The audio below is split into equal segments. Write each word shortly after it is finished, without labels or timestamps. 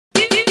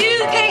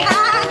can't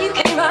hide, you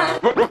can't run.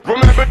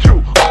 Remember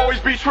to always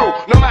be true,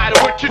 no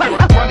matter what you do.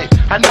 Run it,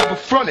 I never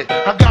front it.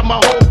 I got my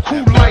whole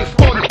cool life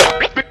on it.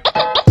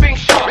 Think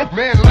sharp,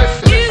 man,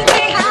 listen. You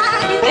can't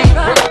hide, you can't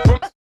run.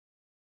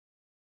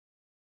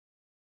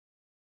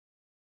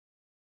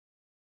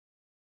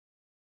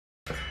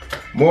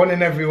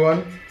 Morning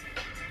everyone.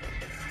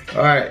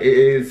 Alright, it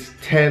is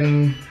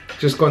 10,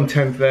 just gone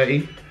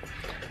 10:30.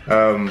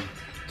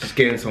 Just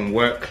getting some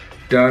work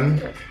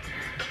done.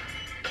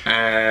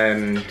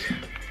 And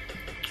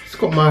it's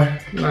got my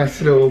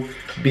nice little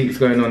beats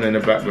going on in the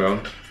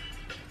background.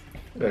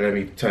 Let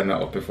me turn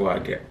that off before I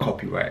get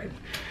copyrighted.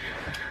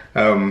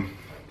 Yeah,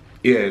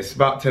 it's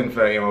about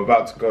 10:30. I'm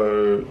about to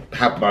go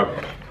have my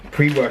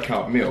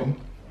pre-workout meal.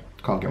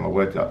 Can't get my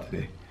words out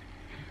today.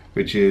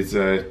 Which is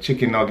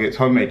chicken nuggets,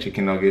 homemade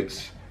chicken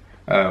nuggets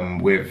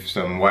with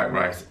some white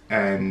rice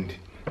and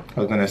I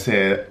was gonna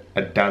say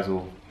a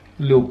dazzle,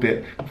 a little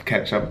bit of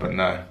ketchup, but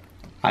no,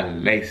 I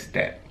laced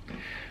that.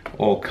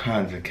 All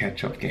kinds of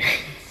ketchup games.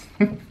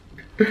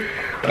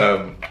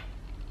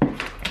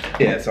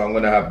 Yeah, so I'm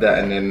gonna have that,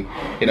 and then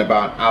in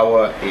about an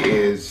hour it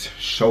is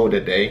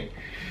shoulder day.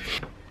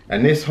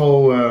 And this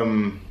whole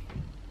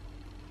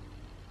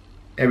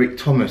Eric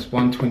Thomas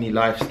 120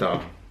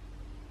 lifestyle,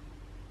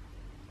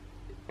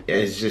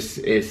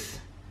 it's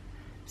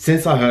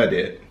since I heard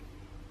it,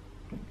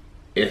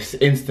 it's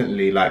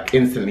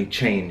instantly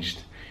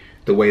changed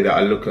the way that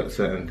I look at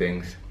certain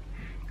things,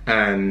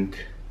 and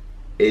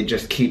it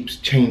just keeps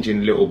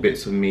changing little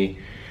bits of me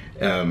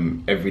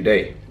every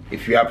day.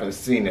 If you haven't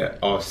seen it,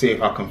 I'll see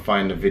if I can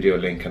find the video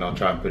link and I'll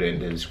try and put it in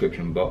the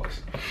description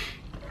box.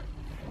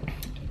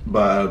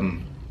 But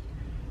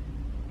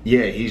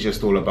yeah, he's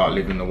just all about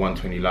living the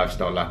 120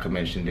 lifestyle like I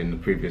mentioned in the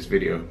previous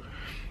video.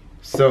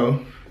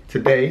 So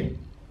today,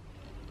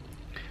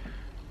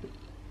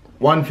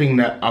 one thing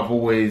that I've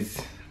always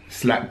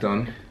slacked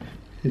on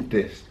is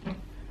this.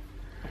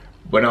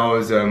 When I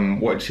was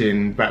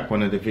watching back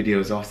one of the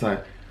videos, I was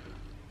like,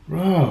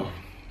 bro,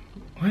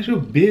 why's your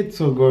beard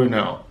so growing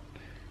out?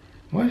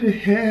 Why's your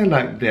hair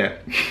like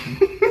that?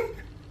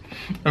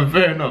 And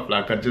fair enough,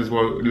 like I just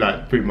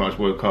pretty much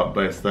woke up,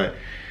 but it's like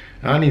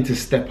I need to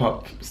step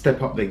up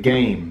the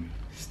game,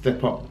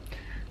 step up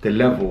the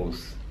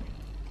levels.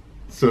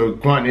 So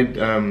granted,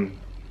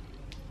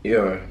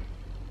 yeah,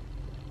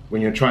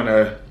 when you're trying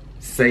to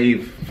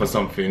save for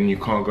something, you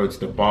can't go to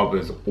the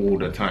barbers all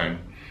the time.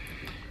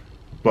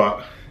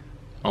 But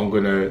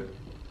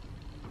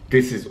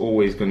this is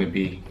always gonna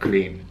be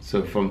clean.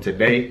 So from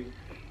today,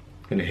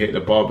 I'm gonna hit the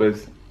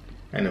barbers,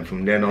 and then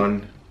from then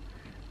on,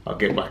 I'll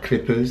get my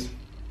clippers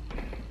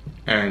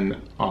and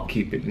I'll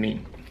keep it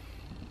neat.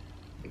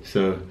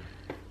 So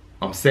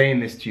I'm saying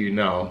this to you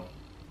now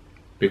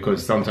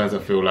because sometimes I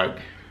feel like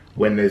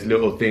when there's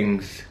little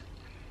things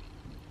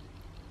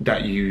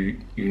that you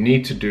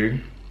need to do,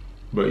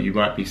 but you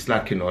might be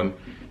slacking on,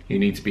 you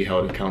need to be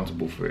held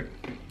accountable for it.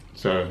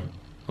 So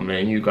I'm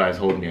letting you guys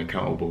hold me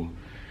accountable,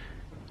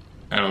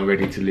 and I'm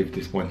ready to live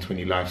this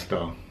 120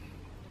 lifestyle,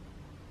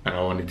 and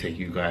I want to take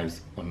you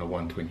guys on the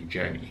 120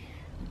 journey.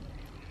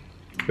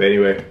 But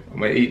anyway, I'm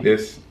gonna eat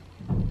this,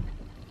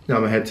 now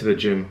I'm gonna head to the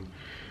gym,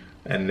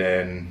 and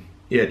then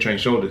yeah, train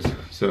shoulders.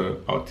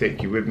 So I'll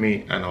take you with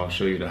me and I'll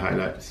show you the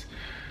highlights.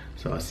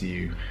 So I'll see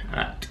you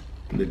at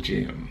the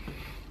gym.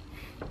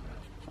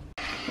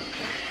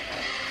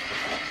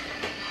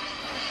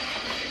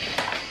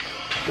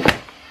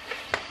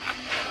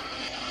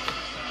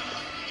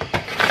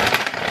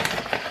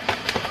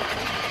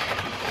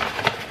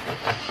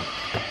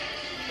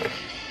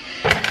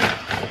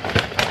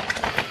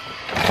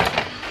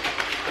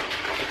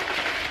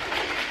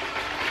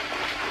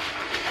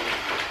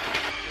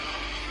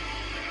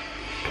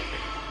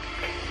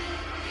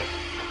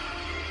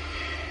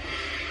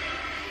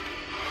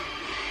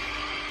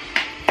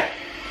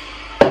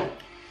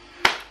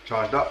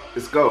 Charged up,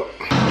 let's go.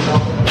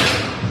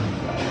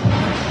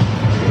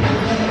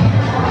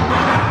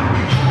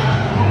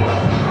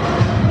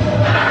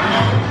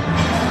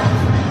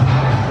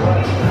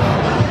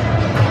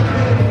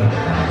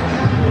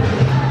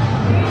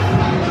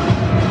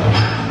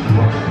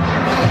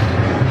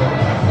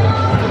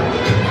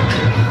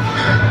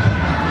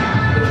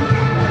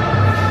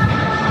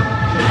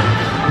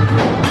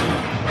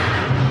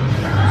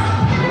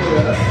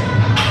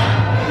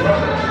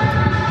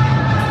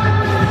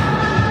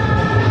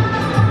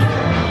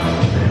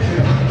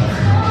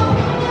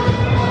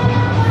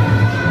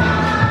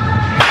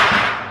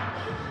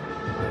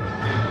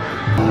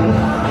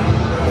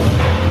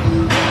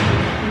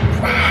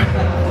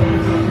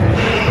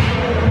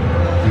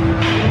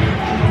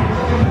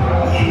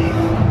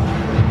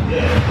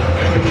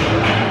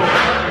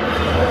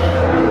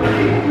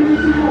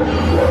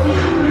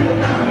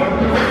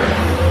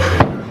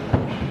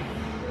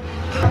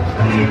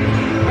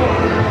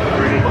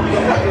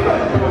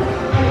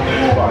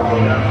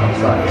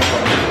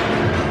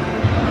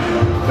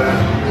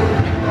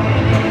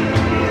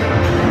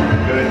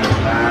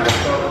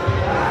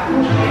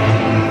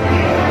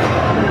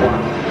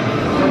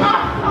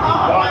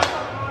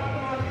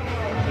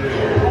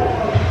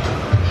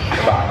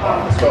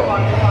 go.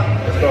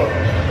 Let's go.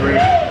 3,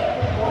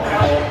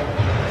 4.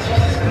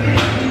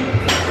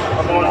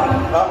 Come on,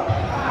 up.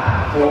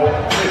 4,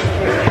 6,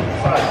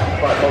 5.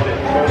 5, hold it,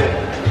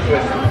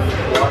 twist.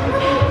 1,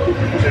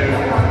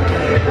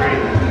 2, 3,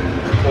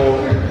 4,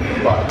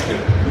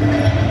 5.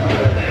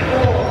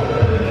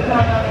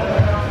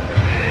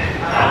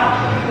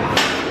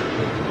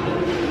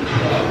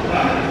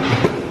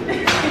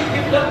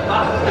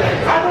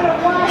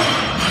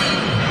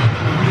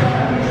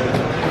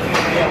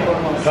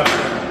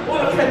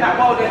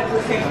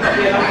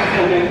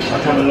 我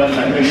他们乱来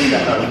没力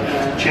量，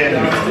切的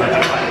来来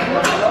来。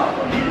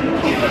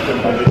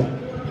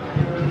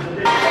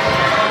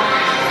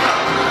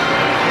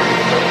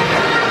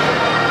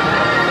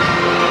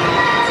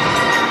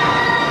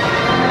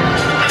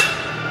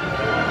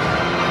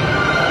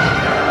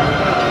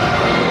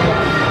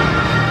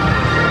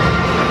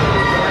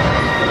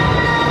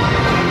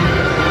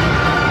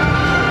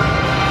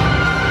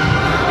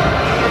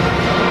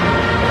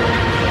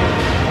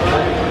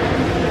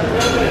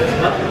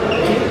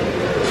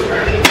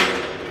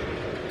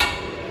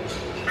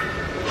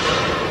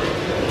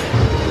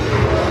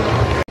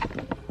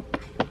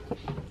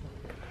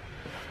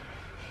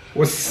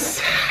What's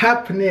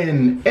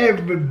happening,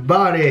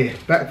 everybody?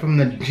 Back from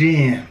the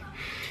gym.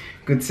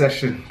 Good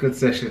session, good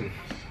session.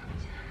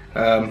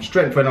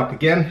 Strength went up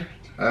again.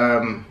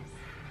 On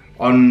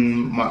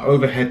my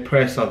overhead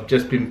press, I've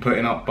just been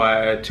putting up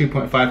by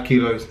 2.5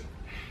 kilos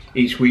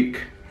each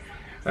week.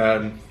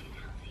 So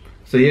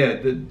yeah,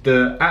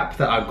 the app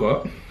that I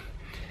got,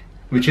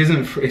 which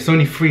isn't free, it's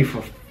only free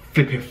for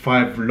flipping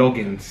 5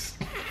 logins.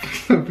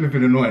 So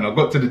flipping annoying. I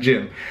got to the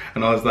gym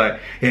and I was like,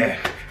 yeah,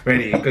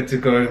 ready, good to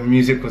go.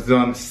 Music was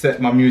on, set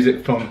my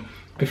music from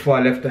before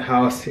I left the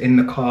house, in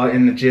the car,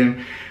 in the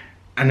gym.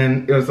 And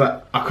then it was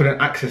like, I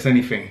couldn't access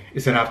anything.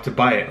 It said I have to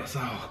buy it. I was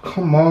like, oh,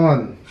 come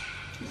on.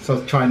 So I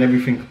was trying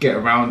everything to get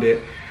around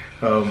it.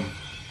 And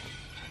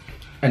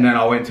then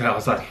I went to, I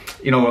was like,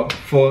 you know what,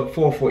 for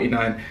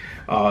 $4.49,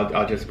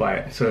 I'll just buy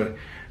it. So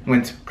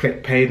went to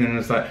click paid and it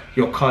was like,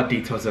 your card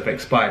details have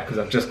expired because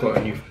I've just got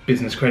a new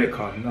business credit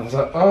card. And I was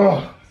like,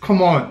 oh,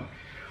 come on.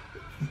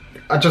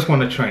 I just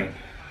want to train.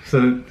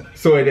 So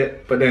sorted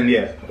it, but then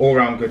yeah, all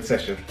round good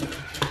session.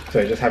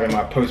 So just having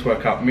my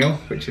post-workout meal,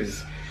 which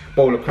is a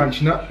bowl of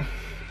crunchy nut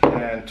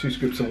and 2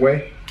 scoops of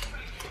whey.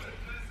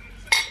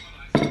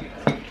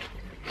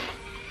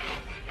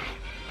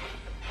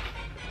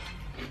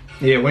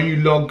 Yeah, when you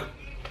log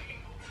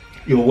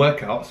your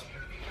workouts,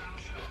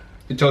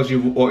 it tells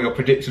you what your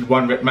predicted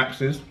 1 rep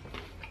max is.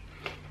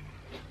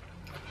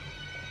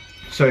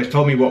 So it's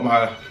told me what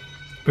my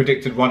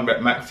predicted 1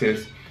 rep max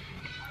is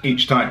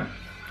each time.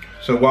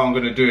 So what I'm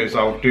going to do is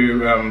I'll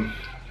do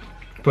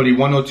probably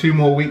 1 or 2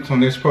 more weeks on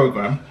this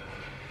program.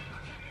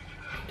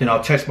 Then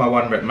I'll test my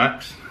 1 rep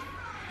max.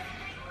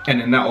 And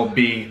then that will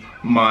be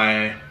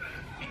my,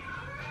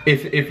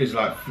 if it's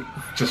like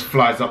just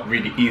flies up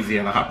really easy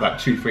and I have like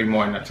 2-3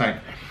 more in that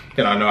tank,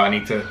 then I know I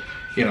need to,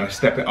 you know,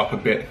 step it up a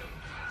bit.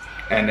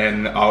 And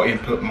then I'll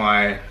input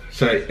my,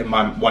 so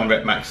my 1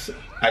 rep max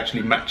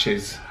actually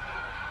matches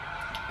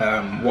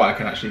what I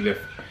can actually lift.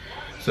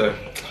 So,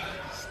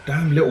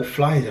 damn little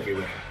flies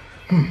everywhere.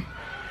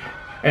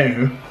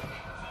 Anywho,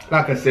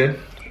 like I said,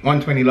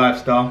 120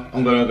 lifestyle.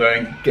 I'm gonna go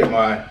and get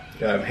my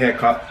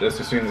haircut just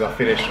as soon as I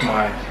finish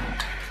my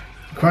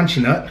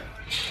crunchy nut.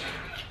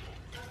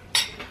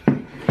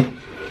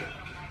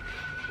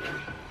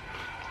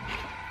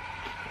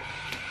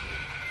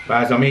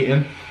 But as I'm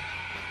eating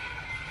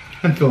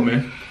and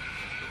filming,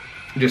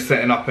 just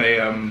setting up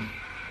a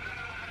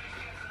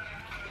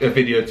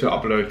video to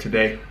upload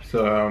today.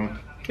 So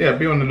yeah,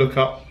 be on the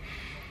lookout.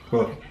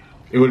 Well,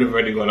 it would have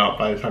already gone up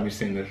by the time you've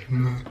seen this.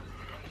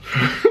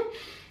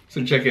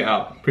 So check it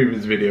out,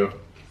 previous video.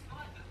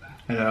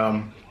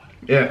 And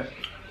yeah,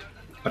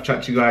 I'll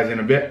chat to you guys in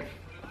a bit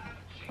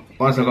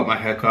once I got my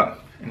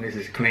haircut and this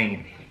is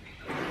clean.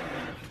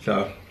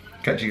 So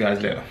catch you guys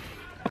later.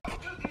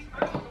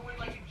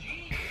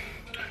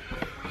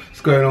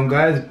 What's going on,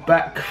 guys?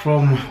 Back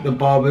from the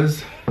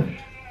barbers.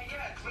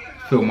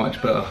 Feel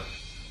much better.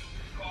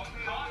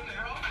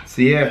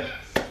 So yeah,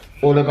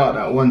 all about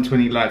that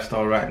 120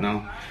 lifestyle right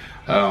now.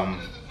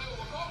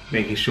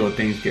 Making sure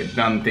things get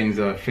done, things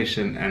are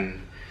efficient, and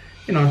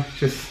you know,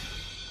 just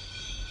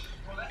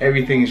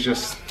everything's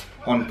just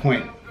on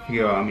point,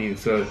 you know what I mean?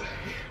 So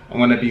I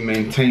want to be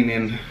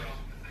maintaining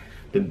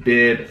the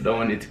beard. I don't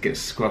want it to get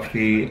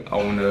scruffy. I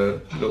want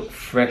to look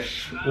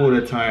fresh all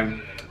the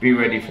time, be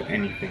ready for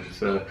anything.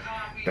 So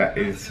that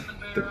is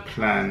the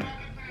plan.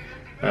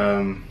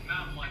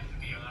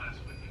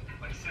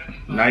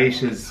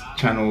 Naisha's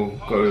channel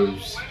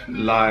goes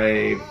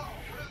live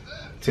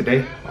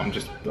today. I'm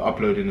just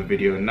uploading the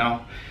video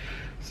now,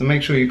 so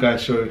make sure you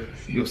guys show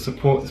your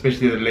support,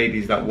 especially the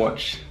ladies that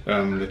watch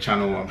the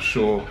channel. I'm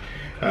sure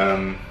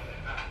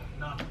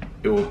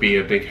it will be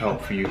a big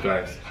help for you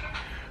guys.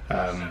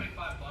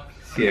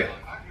 So yeah,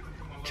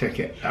 check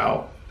it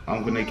out.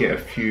 I'm gonna get a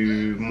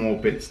few more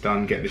bits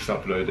done, get this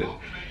uploaded.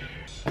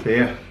 So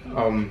yeah,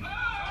 I'm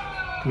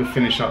gonna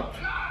finish up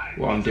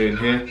what I'm doing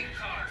here,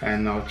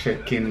 and I'll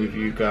check in with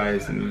you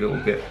guys in a little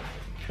bit.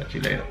 Catch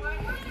you later.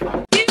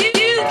 You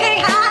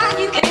can't hide,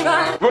 you can't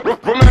run.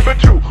 Remember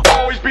to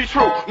always be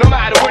true, no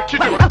matter what you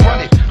do.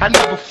 Run it, I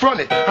never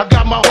front it. I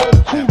got my